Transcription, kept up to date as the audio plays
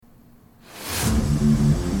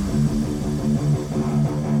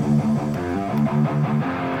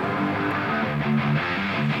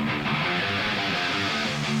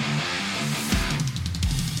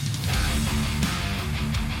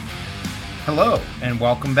Hello, and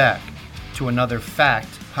welcome back to another Fact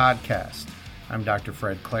podcast. I'm Dr.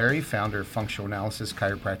 Fred Clary, founder of Functional Analysis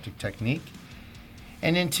Chiropractic Technique.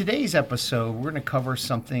 And in today's episode, we're going to cover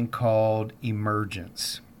something called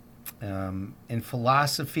emergence. In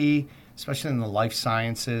philosophy, especially in the life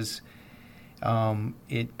sciences,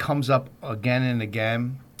 it comes up again and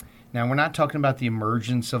again. Now, we're not talking about the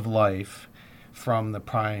emergence of life from the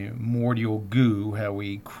primordial goo, how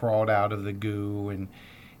we crawled out of the goo, and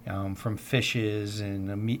from fishes,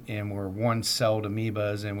 and we're one-celled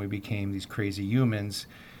amoebas, and we became these crazy humans,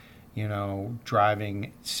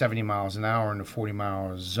 driving 70 miles an hour in a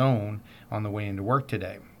 40-mile zone on the way into work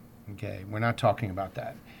today. Okay, we're not talking about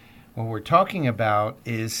that. What we're talking about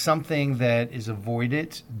is something that is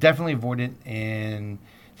definitely avoided in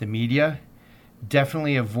the media,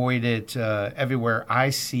 definitely avoided everywhere I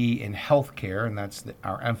see in healthcare, and that's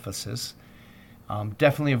our emphasis.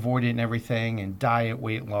 Definitely avoid it in everything in diet,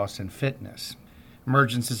 weight loss, and fitness.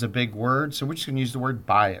 Emergence is a big word, so we're just going to use the word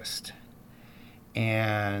biased.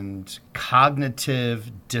 And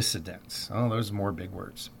cognitive dissonance. Oh, those are more big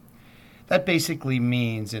words. That basically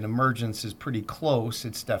means, and emergence is pretty close,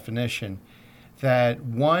 its definition, that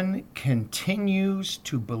one continues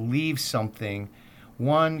to believe something,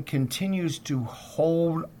 one continues to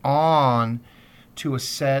hold on to a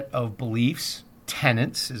set of beliefs,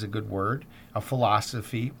 tenets is a good word, a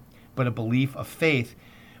philosophy, but a belief, a faith,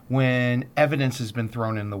 when evidence has been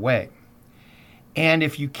thrown in the way. And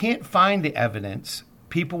if you can't find the evidence,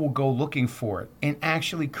 people will go looking for it and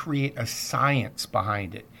actually create a science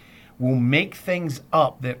behind it. Will make things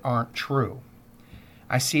up that aren't true.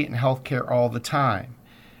 I see it in healthcare all the time.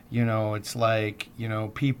 It's like,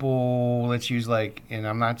 people, let's use and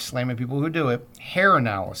I'm not slamming people who do it, hair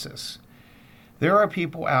analysis. There are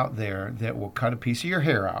people out there that will cut a piece of your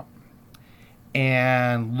hair out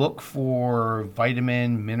and look for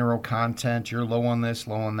vitamin, mineral content. You're low on this,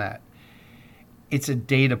 low on that. It's a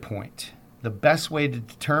data point. The best way to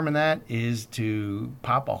determine that is to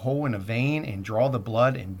pop a hole in a vein and draw the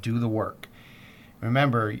blood and do the work.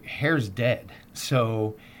 Remember, hair's dead.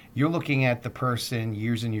 So you're looking at the person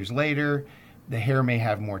years and years later. The hair may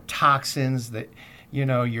have more toxins.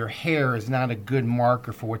 Your hair is not a good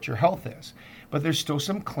marker for what your health is. But there's still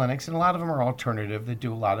some clinics, and a lot of them are alternative, that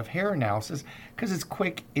do a lot of hair analysis because it's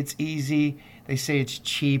quick, it's easy. They say it's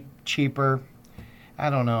cheaper. I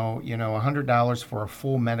don't know, $100 for a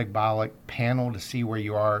full metabolic panel to see where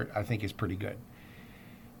you are, I think is pretty good.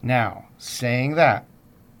 Now, saying that,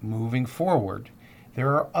 moving forward,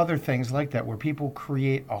 there are other things like that where people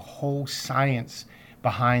create a whole science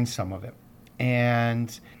behind some of it.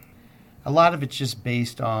 And a lot of it's just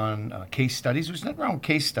based on case studies. There's nothing wrong with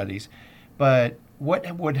case studies, but what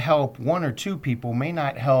would help one or two people may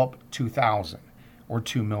not help 2,000 or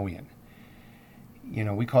 2 million.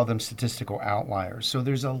 We call them statistical outliers. So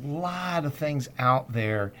there's a lot of things out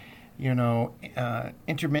there,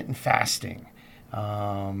 intermittent fasting,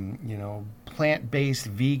 plant-based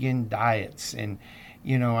vegan diets. And,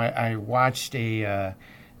 I watched a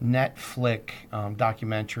Netflix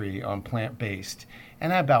documentary on plant-based,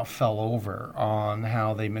 and I about fell over on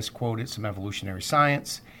how they misquoted some evolutionary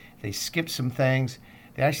science. They skipped some things.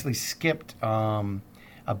 They actually skipped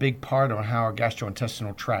a big part on how our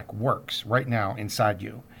gastrointestinal tract works right now inside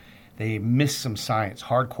you. They missed some science,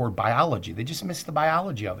 hardcore biology. They just missed the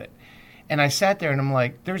biology of it. And I sat there and I'm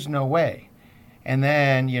like, there's no way. And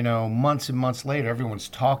then, months and months later, everyone's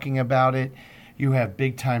talking about it. You have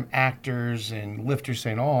big time actors and lifters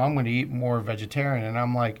saying, oh, I'm going to eat more vegetarian. And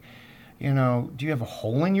I'm like, do you have a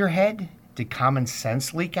hole in your head? Did common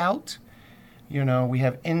sense leak out? We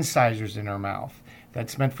have incisors in our mouth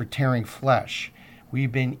that's meant for tearing flesh.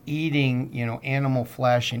 We've been eating, animal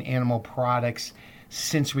flesh and animal products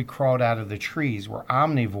since we crawled out of the trees. We're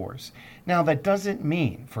omnivores. Now, that doesn't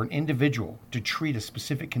mean for an individual to treat a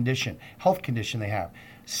specific condition, health condition they have,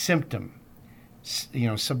 symptom,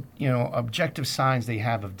 objective signs they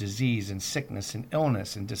have of disease and sickness and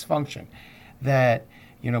illness and dysfunction, that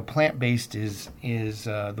plant-based is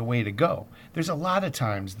the way to go. There's a lot of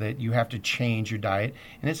times that you have to change your diet,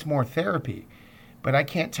 and it's more therapy. But I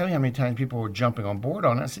can't tell you how many times people were jumping on board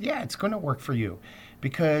on it. I said, yeah, it's going to work for you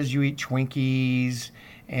because you eat Twinkies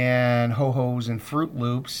and Ho-Hos and Fruit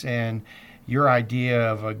Loops, and your idea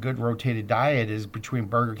of a good rotated diet is between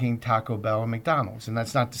Burger King, Taco Bell, and McDonald's. And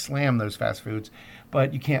that's not to slam those fast foods,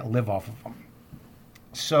 but you can't live off of them.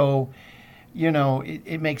 So,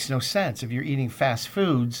 it makes no sense. If you're eating fast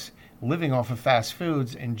foods, living off of fast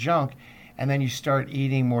foods and junk, and then you start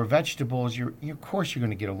eating more vegetables, of course you're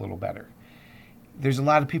going to get a little better. there's a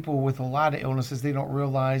lot of people with a lot of illnesses. They don't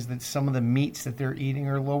realize that some of the meats that they're eating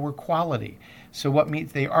are lower quality. So what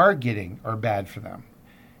meats they are getting are bad for them.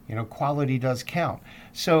 Quality does count.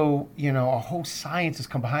 So, a whole science has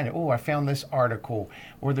come behind it. Oh, I found this article,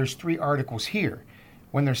 or there's 3 articles here,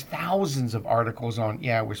 when there's thousands of articles on,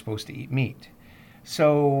 we're supposed to eat meat.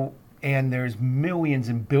 So, and there's millions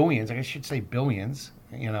and billions, I should say billions,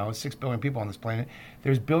 6 billion people on this planet.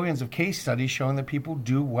 There's billions of case studies showing that people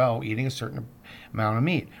do well eating a certain amount of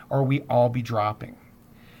meat, or we all be dropping.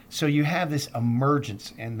 So you have this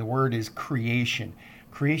emergence, and the word is creation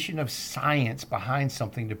of science behind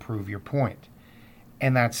something to prove your point.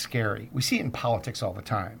 And that's scary. We see it in politics all the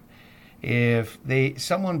time. If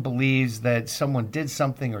someone believes that someone did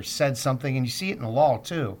something or said something, and you see it in the law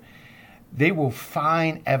too, they will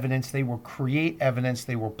find evidence, they will create evidence,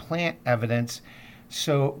 they will plant evidence,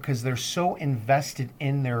 because they're so invested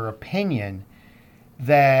in their opinion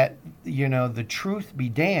that, the truth be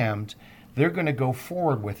damned, they're going to go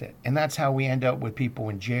forward with it. And that's how we end up with people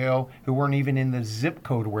in jail who weren't even in the zip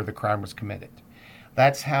code where the crime was committed.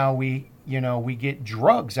 That's how we get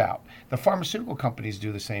drugs out. The pharmaceutical companies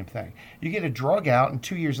do the same thing. You get a drug out, and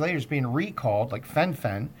 2 years later it's being recalled, like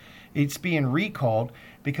Fen-Phen. It's being recalled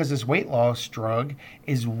because this weight loss drug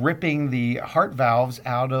is ripping the heart valves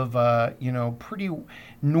out of, pretty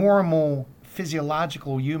normal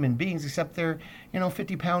physiological human beings, except they're,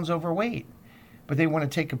 50 pounds overweight. But they want to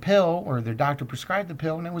take a pill, or their doctor prescribed the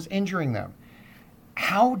pill, and it was injuring them.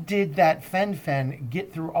 How did that Fen-Phen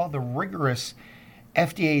get through all the rigorous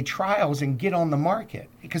FDA trials and get on the market?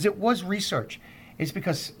 Because it was research. It's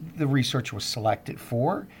because the research was selected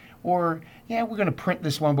for, or, we're going to print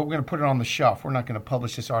this one, but we're going to put it on the shelf. We're not going to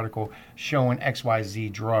publish this article showing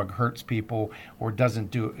XYZ drug hurts people or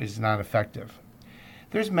is not effective.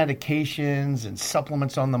 There's medications and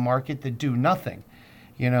supplements on the market that do nothing.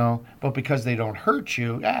 But because they don't hurt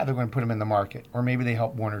you, they're going to put them in the market. Or maybe they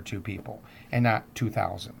help 1 or 2 people and not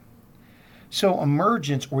 2,000. So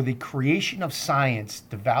emergence, or the creation of science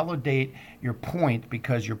to validate your point,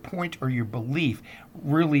 because your point or your belief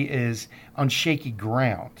really is on shaky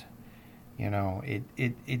ground.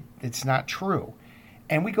 It's not true.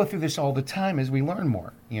 And we go through this all the time as we learn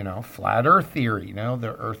more. Flat earth theory,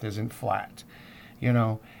 the earth isn't flat.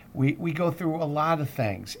 We go through a lot of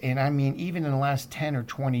things. And I mean, even in the last 10 or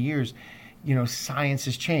 20 years, science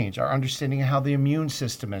has changed. Our understanding of how the immune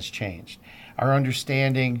system has changed. Our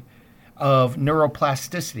understanding of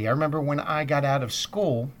neuroplasticity. I remember when I got out of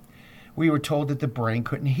school, we were told that the brain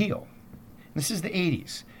couldn't heal. This is the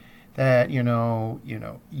 80s. That,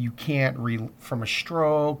 you can't, from a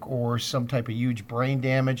stroke or some type of huge brain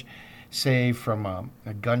damage, say from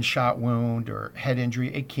a gunshot wound or head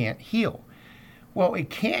injury, it can't heal. Well, it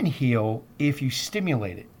can heal if you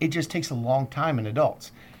stimulate it. It just takes a long time in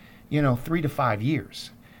adults, 3 to 5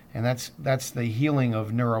 years. And that's the healing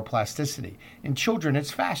of neuroplasticity. In children,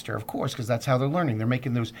 it's faster, of course, because that's how they're learning. They're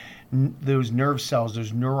making those nerve cells,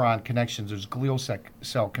 those neuron connections, those glial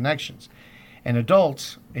cell connections. And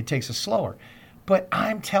adults, it takes us slower. But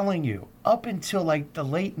I'm telling you, up until like the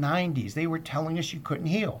late 90s, they were telling us you couldn't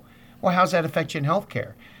heal. Well, how's that affect you in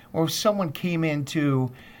healthcare? Or if someone came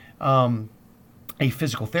into a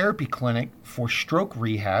physical therapy clinic for stroke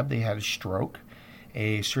rehab, they had a stroke,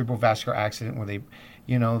 a cerebral vascular accident where they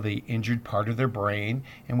injured part of their brain.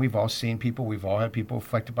 And we've all had people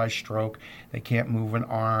affected by stroke. They can't move an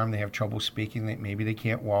arm. They have trouble speaking. Maybe they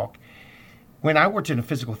can't walk. When I worked in a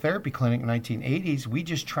physical therapy clinic in the 1980s, we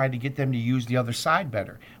just tried to get them to use the other side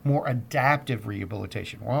better, more adaptive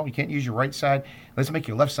rehabilitation. Well, you can't use your right side. Let's make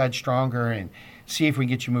your left side stronger and see if we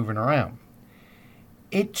can get you moving around.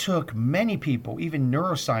 It took many people, even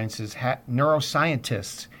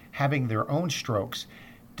neuroscientists having their own strokes,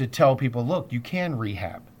 to tell people, look, you can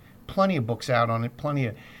rehab. Plenty of books out on it,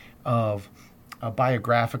 plenty of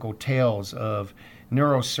biographical tales of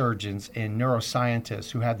neurosurgeons and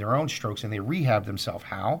neuroscientists who had their own strokes and they rehabbed themselves.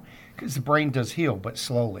 How? Because the brain does heal, but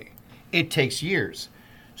slowly. It takes years.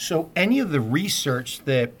 So any of the research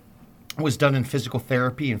that was done in physical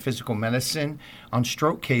therapy and physical medicine on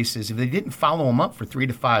stroke cases, if they didn't follow them up for 3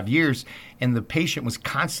 to 5 years and the patient was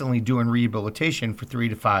constantly doing rehabilitation for 3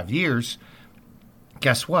 to 5 years,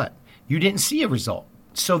 guess what? You didn't see a result.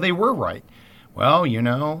 So they were right. Well,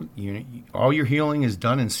 all your healing is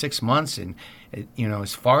done in 6 months, and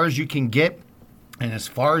as far as you can get and as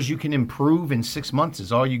far as you can improve in 6 months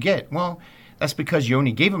is all you get. Well, that's because you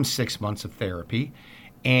only gave them 6 months of therapy,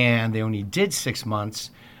 and they only did 6 months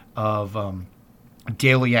of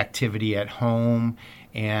daily activity at home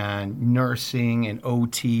and nursing and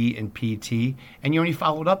OT and PT, and you only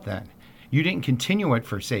followed up then. You didn't continue it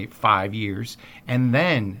for, say, 5 years and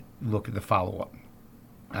then look at the follow-up.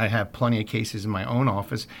 I have plenty of cases in my own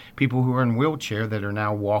office, people who are in wheelchair that are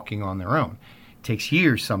now walking on their own. It takes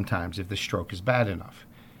years sometimes if the stroke is bad enough.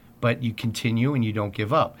 But you continue and you don't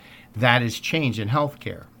give up. That has changed in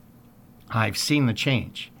healthcare. I've seen the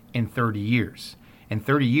change in 30 years. In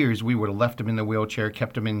 30 years, we would have left them in the wheelchair,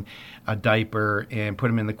 kept them in a diaper, and put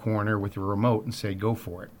them in the corner with a remote and say, go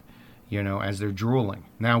for it, as they're drooling.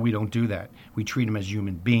 Now we don't do that. We treat them as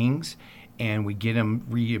human beings, and we get them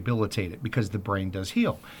rehabilitated because the brain does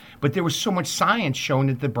heal. But there was so much science showing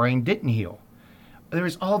that the brain didn't heal. There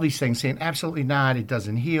was all these things saying, absolutely not, it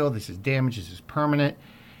doesn't heal, this is damage, this is permanent.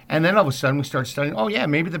 And then all of a sudden we start studying, oh yeah,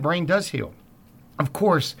 maybe the brain does heal. Of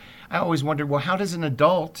course, I always wondered, well, how does an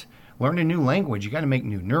adult learn a new language? You got to make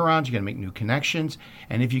new neurons, you got to make new connections.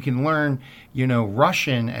 And if you can learn,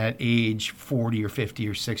 Russian at age 40 or 50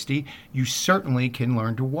 or 60, you certainly can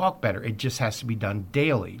learn to walk better. It just has to be done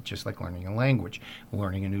daily, just like learning a language,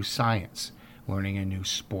 learning a new science, learning a new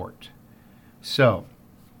sport. So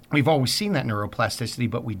we've always seen that neuroplasticity,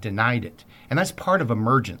 but we denied it. And that's part of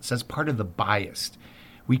emergence. That's part of the bias.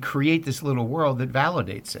 We create this little world that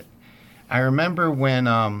validates it. I remember when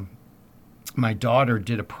my daughter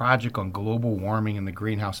did a project on global warming and the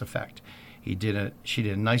greenhouse effect. She did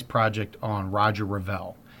a nice project on Roger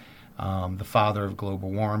Revelle, the father of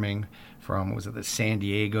global warming from, the San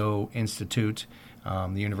Diego Institute,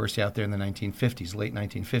 the university out there in the 1950s, late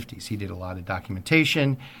 1950s. He did a lot of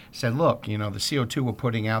documentation, said, look, the CO2 we're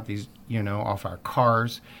putting out these, off our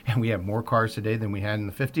cars, and we have more cars today than we had in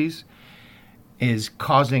the 50s, is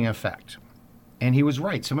causing effect. And he was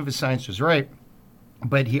right. Some of his science was right.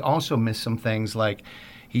 But he also missed some things, like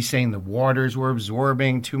he's saying the waters were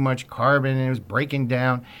absorbing too much carbon and it was breaking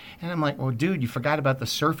down. And I'm like, well, dude, you forgot about the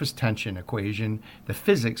surface tension equation, the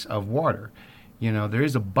physics of water. There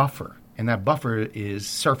is a buffer, and that buffer is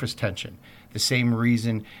surface tension. The same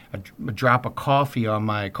reason a drop of coffee on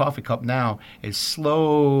my coffee cup now is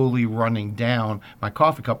slowly running down my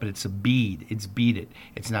coffee cup, but it's a bead. It's beaded.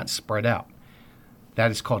 It's not spread out. That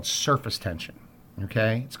is called surface tension,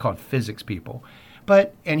 okay? It's called physics, people.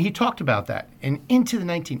 And he talked about that. And into the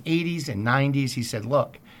 1980s and 90s, he said,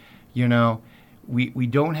 look, we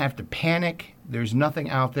don't have to panic. There's nothing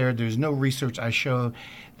out there. There's no research I show.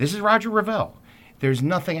 This is Roger Revelle. There's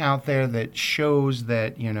nothing out there that shows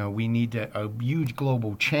that, we need a huge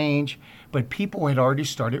global change. But people had already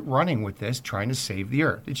started running with this, trying to save the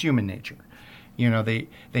earth. It's human nature. They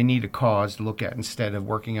need a cause to look at instead of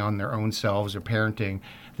working on their own selves or parenting.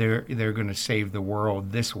 They're going to save the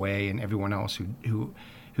world this way, and everyone else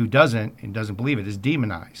who doesn't and doesn't believe it is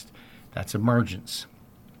demonized. That's emergence.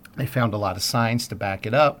 They found a lot of science to back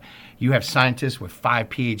it up. You have scientists with 5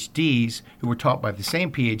 PhDs who were taught by the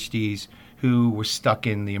same PhDs who were stuck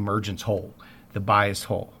in the emergence hole, the bias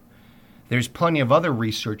hole. There's plenty of other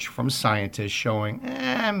research from scientists showing,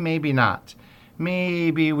 maybe not.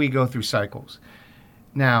 Maybe we go through cycles.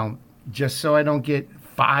 Now, just so I don't get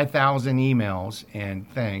 5,000 emails and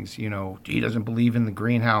things, he doesn't believe in the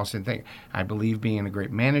greenhouse and things. I believe being a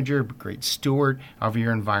great manager, great steward of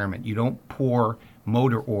your environment. You don't pour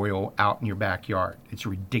motor oil out in your backyard. It's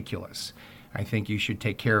ridiculous. I think you should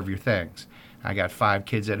take care of your things. I got 5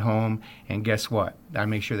 kids at home, and guess what? I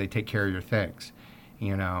make sure they take care of your things.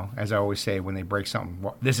 As I always say, when they break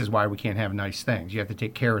something, this is why we can't have nice things. You have to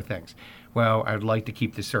take care of things. Well, I'd like to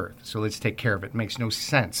keep this earth, so let's take care of it. It makes no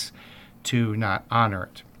sense to not honor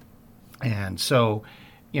it. And so,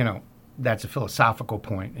 that's a philosophical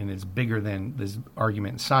point, and it's bigger than this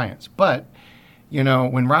argument in science. But,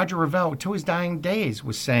 when Roger Revelle, to his dying days,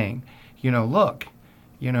 was saying, look,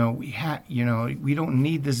 we don't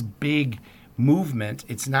need this big movement.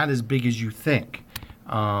 It's not as big as you think.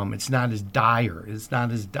 It's not as dire. It's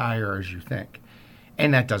not as dire as you think.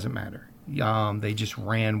 And that doesn't matter. They just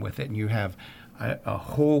ran with it. And you have a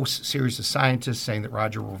whole series of scientists saying that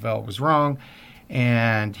Roger Revelle was wrong.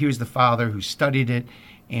 And he was the father who studied it.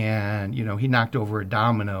 And, he knocked over a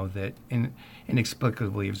domino that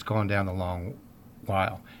inexplicably has gone down the long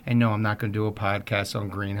while. And no, I'm not going to do a podcast on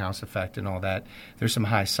greenhouse effect and all that. There's some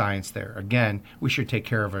high science there. Again, we should take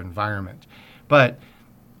care of our environment. But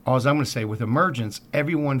all I'm going to say, with emergence,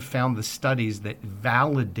 everyone found the studies that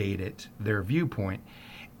validated their viewpoint,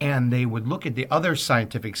 and they would look at the other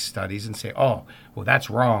scientific studies and say, oh, well, that's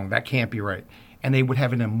wrong. That can't be right. And they would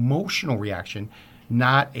have an emotional reaction,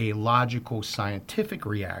 not a logical scientific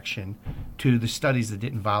reaction to the studies that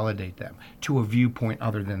didn't validate them, to a viewpoint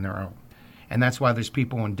other than their own. And that's why there's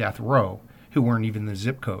people on death row who weren't even the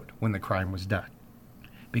zip code when the crime was done,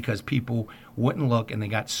 because people wouldn't look and they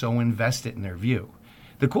got so invested in their view.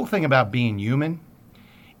 The cool thing about being human,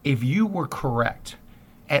 if you were correct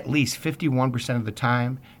at least 51% of the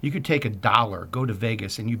time, you could take $1, go to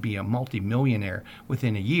Vegas, and you'd be a multimillionaire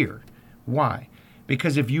within a year. Why?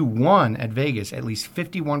 Because if you won at Vegas at least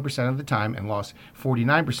 51% of the time and lost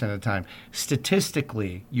 49% of the time,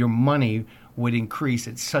 statistically, your money would increase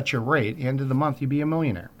at such a rate, at the end of the month, you'd be a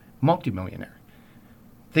millionaire, multimillionaire.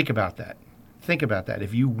 Think about that. Think about that.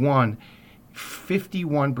 If you won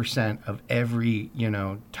 51% of every,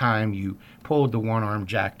 time you pulled the one-arm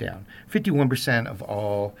jack down, 51% of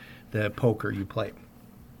all the poker you played,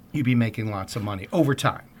 you'd be making lots of money over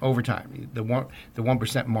time. The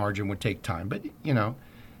 1% margin would take time, but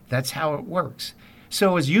that's how it works.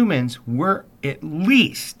 So as humans, we're at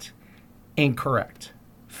least incorrect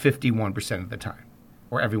 51% of the time,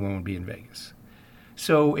 or everyone would be in Vegas.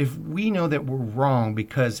 So if we know that we're wrong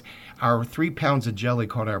because our 3 pounds of jelly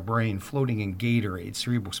called our brain floating in Gatorade,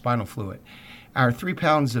 cerebral spinal fluid, our 3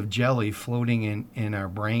 pounds of jelly floating in our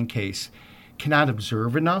brain case cannot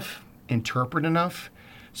observe enough, interpret enough,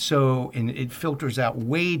 and it filters out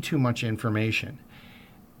way too much information,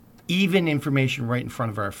 even information right in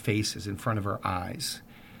front of our faces, in front of our eyes,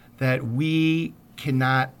 that we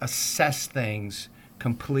cannot assess things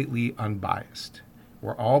completely unbiased.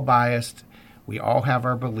 We're all biased. We all have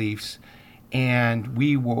our beliefs, and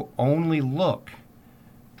we will only look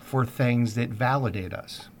for things that validate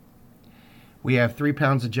us. We have 3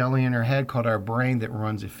 pounds of jelly in our head called our brain that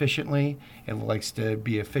runs efficiently. It likes to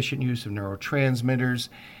be efficient use of neurotransmitters.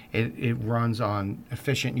 It runs on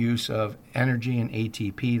efficient use of energy and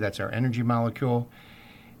ATP. That's our energy molecule.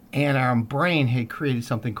 And our brain had created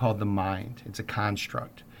something called the mind. It's a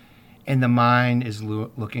construct. And the mind is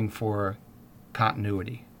looking for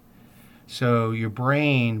continuity. So your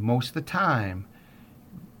brain, most of the time,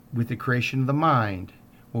 with the creation of the mind,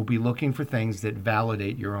 will be looking for things that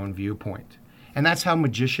validate your own viewpoint. And that's how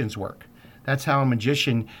magicians work. That's how a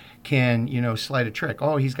magician can, sleight a trick.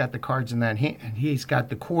 Oh, he's got the cards in that hand. He's got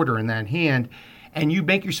the quarter in that hand. And you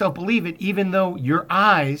make yourself believe it, even though your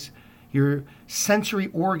eyes, your sensory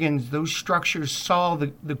organs, those structures saw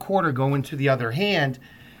the quarter go into the other hand.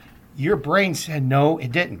 Your brain said, no,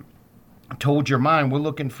 it didn't. Told your mind, we're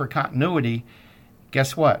looking for continuity.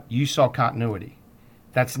 Guess what? You saw continuity.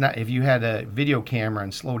 That's not, if you had a video camera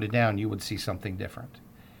and slowed it down, you would see something different.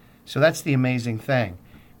 So that's the amazing thing.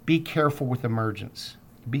 Be careful with emergence.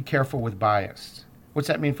 Be careful with bias. What's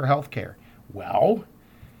that mean for healthcare? Well,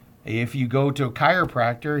 if you go to a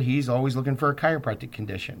chiropractor, he's always looking for a chiropractic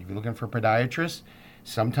condition. If you're looking for a podiatrist,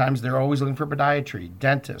 sometimes they're always looking for podiatry.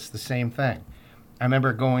 Dentists, the same thing. I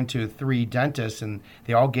remember going to 3 dentists, and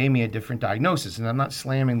they all gave me a different diagnosis. And I'm not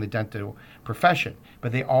slamming the dental profession,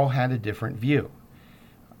 but they all had a different view.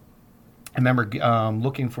 I remember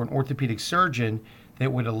looking for an orthopedic surgeon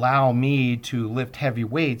that would allow me to lift heavy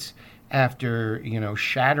weights after,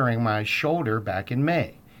 shattering my shoulder back in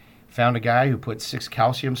May. Found a guy who put 6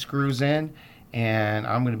 calcium screws in, and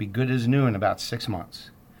I'm going to be good as new in about 6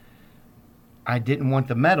 months. I didn't want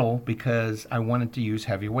the metal because I wanted to use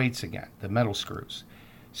heavy weights again, the metal screws.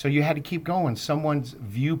 So you had to keep going, someone's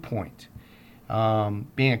viewpoint.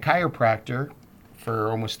 Being a chiropractor for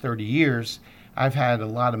almost 30 years, I've had a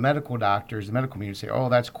lot of medical doctors, the medical community say, oh,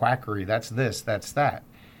 that's quackery, that's this, that's that.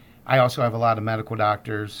 I also have a lot of medical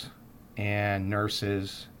doctors and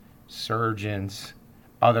nurses, surgeons,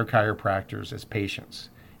 other chiropractors as patients,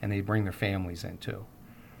 and they bring their families in too.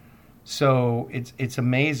 So it's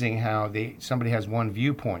amazing how somebody has one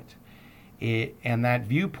viewpoint, and that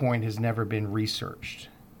viewpoint has never been researched.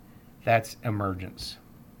 That's emergence.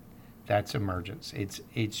 That's emergence.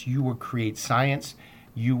 It's you will create science.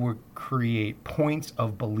 You will create points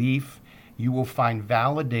of belief. You will find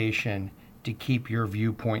validation to keep your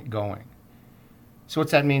viewpoint going. So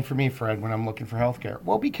what's that mean for me, Fred, when I'm looking for healthcare?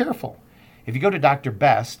 Well, be careful. If you go to Dr.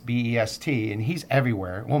 Best, B-E-S-T, and he's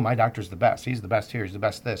everywhere, well, my doctor's the best. He's the best here. He's the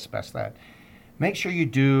best this, best that. Make sure you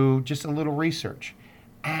do just a little research.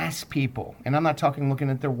 Ask people. And I'm not talking looking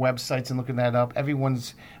at their websites and looking that up.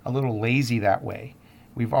 Everyone's a little lazy that way.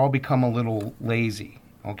 We've all become a little lazy,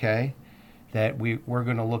 okay? That we're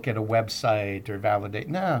going to look at a website or validate.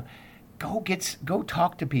 No, go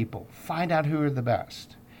talk to people. Find out who are the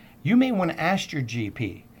best. You may want to ask your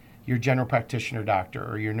GP, your general practitioner doctor,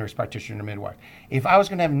 or your nurse practitioner midwife. If I was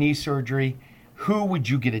going to have knee surgery, who would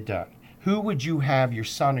you get it done? Who would you have your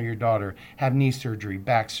son or your daughter have knee surgery,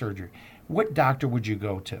 back surgery? What doctor would you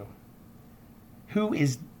go to? Who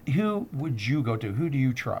would you go to? Who do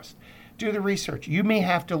you trust? Do the research. You may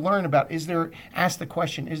have to learn about, ask the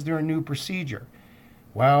question, is there a new procedure?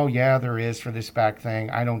 Well, yeah, there is for this back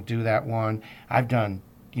thing. I don't do that one. I've done,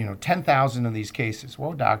 10,000 of these cases.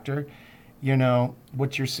 Well, doctor,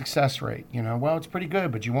 what's your success rate? Well, it's pretty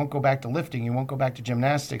good, but you won't go back to lifting. You won't go back to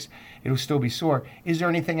gymnastics. It'll still be sore. Is there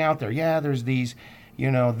anything out there? Yeah, there's these,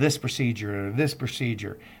 this procedure or this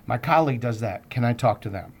procedure. My colleague does that. Can I talk to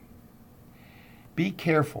them? Be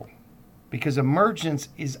careful, because emergence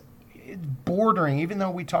is bordering, even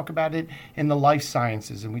though we talk about it in the life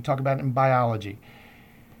sciences and we talk about it in biology,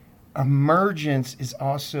 emergence is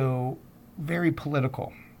also very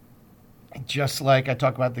political. Just like I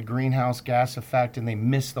talk about the greenhouse gas effect, and they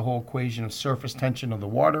missed the whole equation of surface tension of the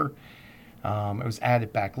water. It was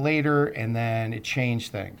added back later, and then it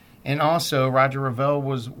changed things. And also, Roger Revelle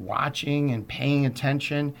was watching and paying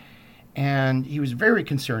attention, and he was very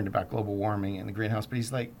concerned about global warming and the greenhouse. But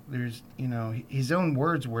he's like, there's, his own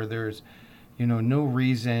words were, there's, no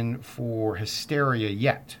reason for hysteria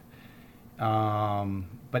yet.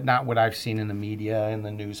 But not what I've seen in the media and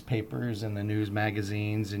the newspapers and the news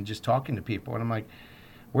magazines and just talking to people. And I'm like,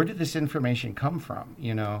 where did this information come from?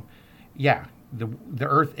 Yeah, the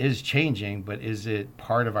earth is changing, but is it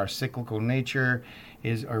part of our cyclical nature?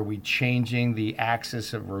 Are we changing the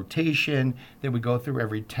axis of rotation that we go through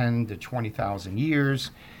every 10 to 20,000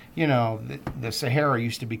 years? The Sahara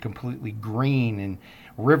used to be completely green and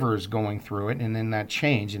rivers going through it, and then that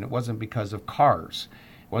changed, and it wasn't because of cars.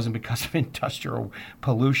 It wasn't because of industrial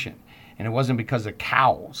pollution, and it wasn't because of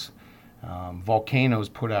cows. Volcanoes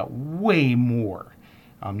put out way more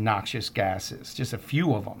noxious gases, just a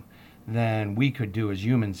few of them, than we could do as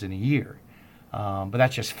humans in a year. But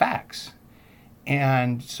that's just facts.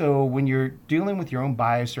 And so when you're dealing with your own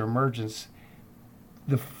bias or emergence,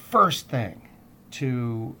 the first thing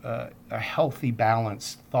to a healthy,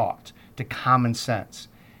 balanced thought, to common sense,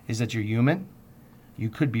 is that you're human. You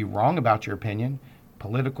could be wrong about your opinion.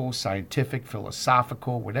 Political, scientific,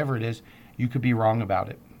 philosophical, whatever it is, you could be wrong about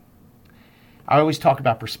it. I always talk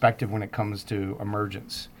about perspective when it comes to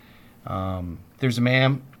emergence. There's a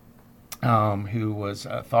man who was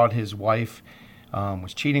thought his wife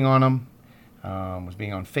was cheating on him, was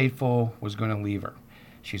being unfaithful, was going to leave her.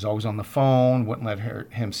 She's always on the phone, wouldn't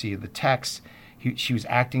let him see the texts. She was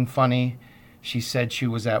acting funny. She said she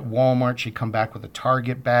was at Walmart. She'd come back with a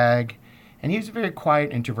Target bag. And he was a very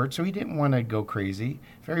quiet introvert, so he didn't want to go crazy.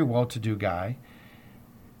 Very well-to-do guy.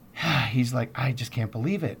 He's like, I just can't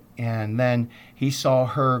believe it. And then he saw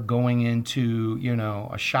her going into,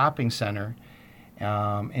 a shopping center,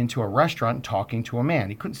 into a restaurant, and talking to a man.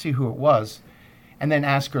 He couldn't see who it was. And then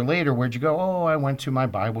asked her later, where'd you go? Oh, I went to my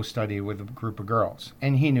Bible study with a group of girls.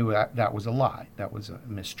 And he knew that was a lie. That was a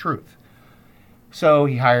mistruth. So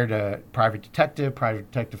he hired a private detective.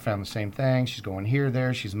 Private detective found the same thing. She's going here,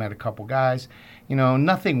 there. She's met a couple guys.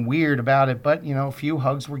 Nothing weird about it, but, a few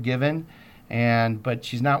hugs were given. But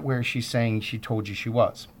she's not where she's saying she told you she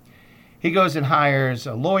was. He goes and hires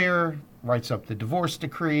a lawyer, writes up the divorce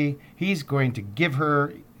decree. He's going to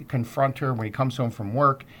confront her when he comes home from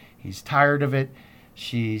work. He's tired of it.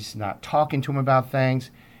 She's not talking to him about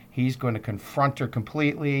things. He's going to confront her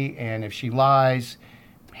completely, and if she lies,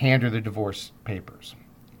 hand her the divorce papers.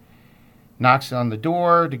 Knocks on the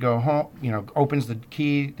door to go home, opens the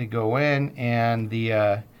key to go in, and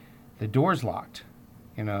the door's locked,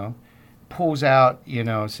 Pulls out,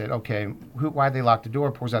 said, okay, why'd they lock the door?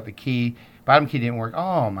 Pulls out the key. Bottom key didn't work.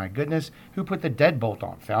 Oh, my goodness. Who put the deadbolt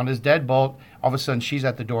on? Found his deadbolt. All of a sudden, she's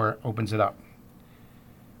at the door, opens it up.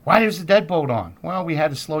 Why is the deadbolt on? Well, we had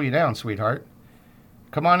to slow you down, sweetheart.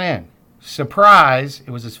 Come on in. Surprise, it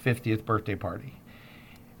was his 50th birthday party.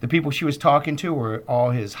 The people she was talking to were all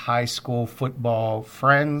his high school football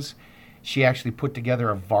friends. She actually put together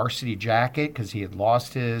a varsity jacket because he had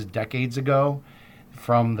lost his decades ago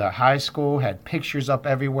from the high school, had pictures up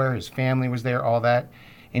everywhere. His family was there, all that.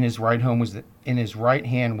 In his right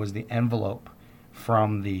hand was the envelope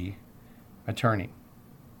from the attorney.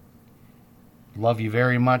 Love you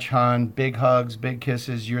very much, hon. Big hugs, big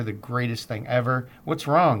kisses. You're the greatest thing ever. What's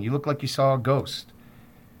wrong? You look like you saw a ghost.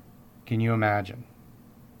 Can you imagine?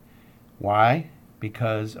 Why?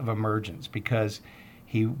 Because of emergence. Because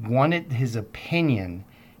he wanted his opinion.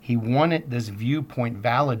 He wanted this viewpoint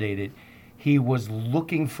validated. He was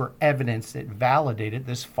looking for evidence that validated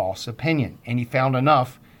this false opinion. And he found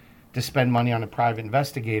enough to spend money on a private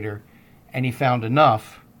investigator. And he found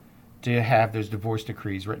enough to have those divorce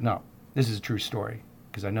decrees written up. This is a true story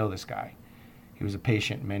because I know this guy. He was a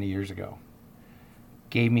patient many years ago.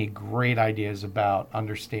 Gave me great ideas about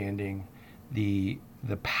understanding the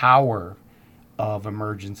power of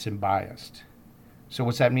emergence and bias. So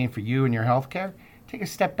what's that mean for you and your healthcare? Take a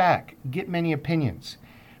step back. Get many opinions.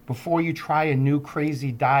 Before you try a new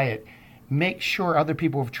crazy diet, make sure other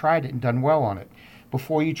people have tried it and done well on it.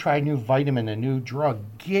 Before you try a new vitamin, a new drug,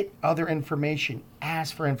 get other information.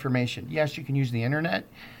 Ask for information. Yes, you can use the internet,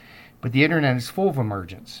 but the internet is full of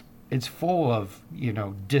emergence. It's full of,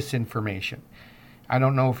 disinformation. I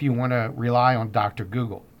don't know if you want to rely on Dr.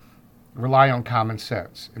 Google. Rely on common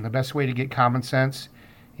sense. And the best way to get common sense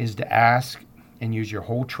is to ask and use your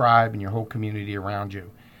whole tribe and your whole community around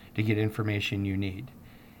you to get information you need.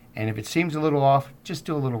 And if it seems a little off, just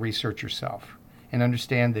do a little research yourself and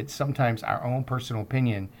understand that sometimes our own personal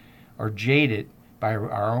opinion are jaded by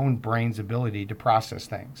our own brain's ability to process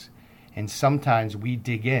things. And sometimes we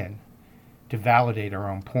dig in to validate our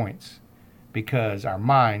own points because our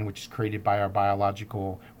mind, which is created by our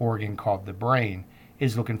biological organ called the brain,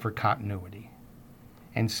 is looking for continuity.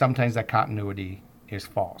 And sometimes that continuity is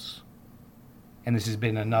false. And this has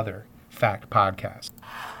been another Fact Podcast.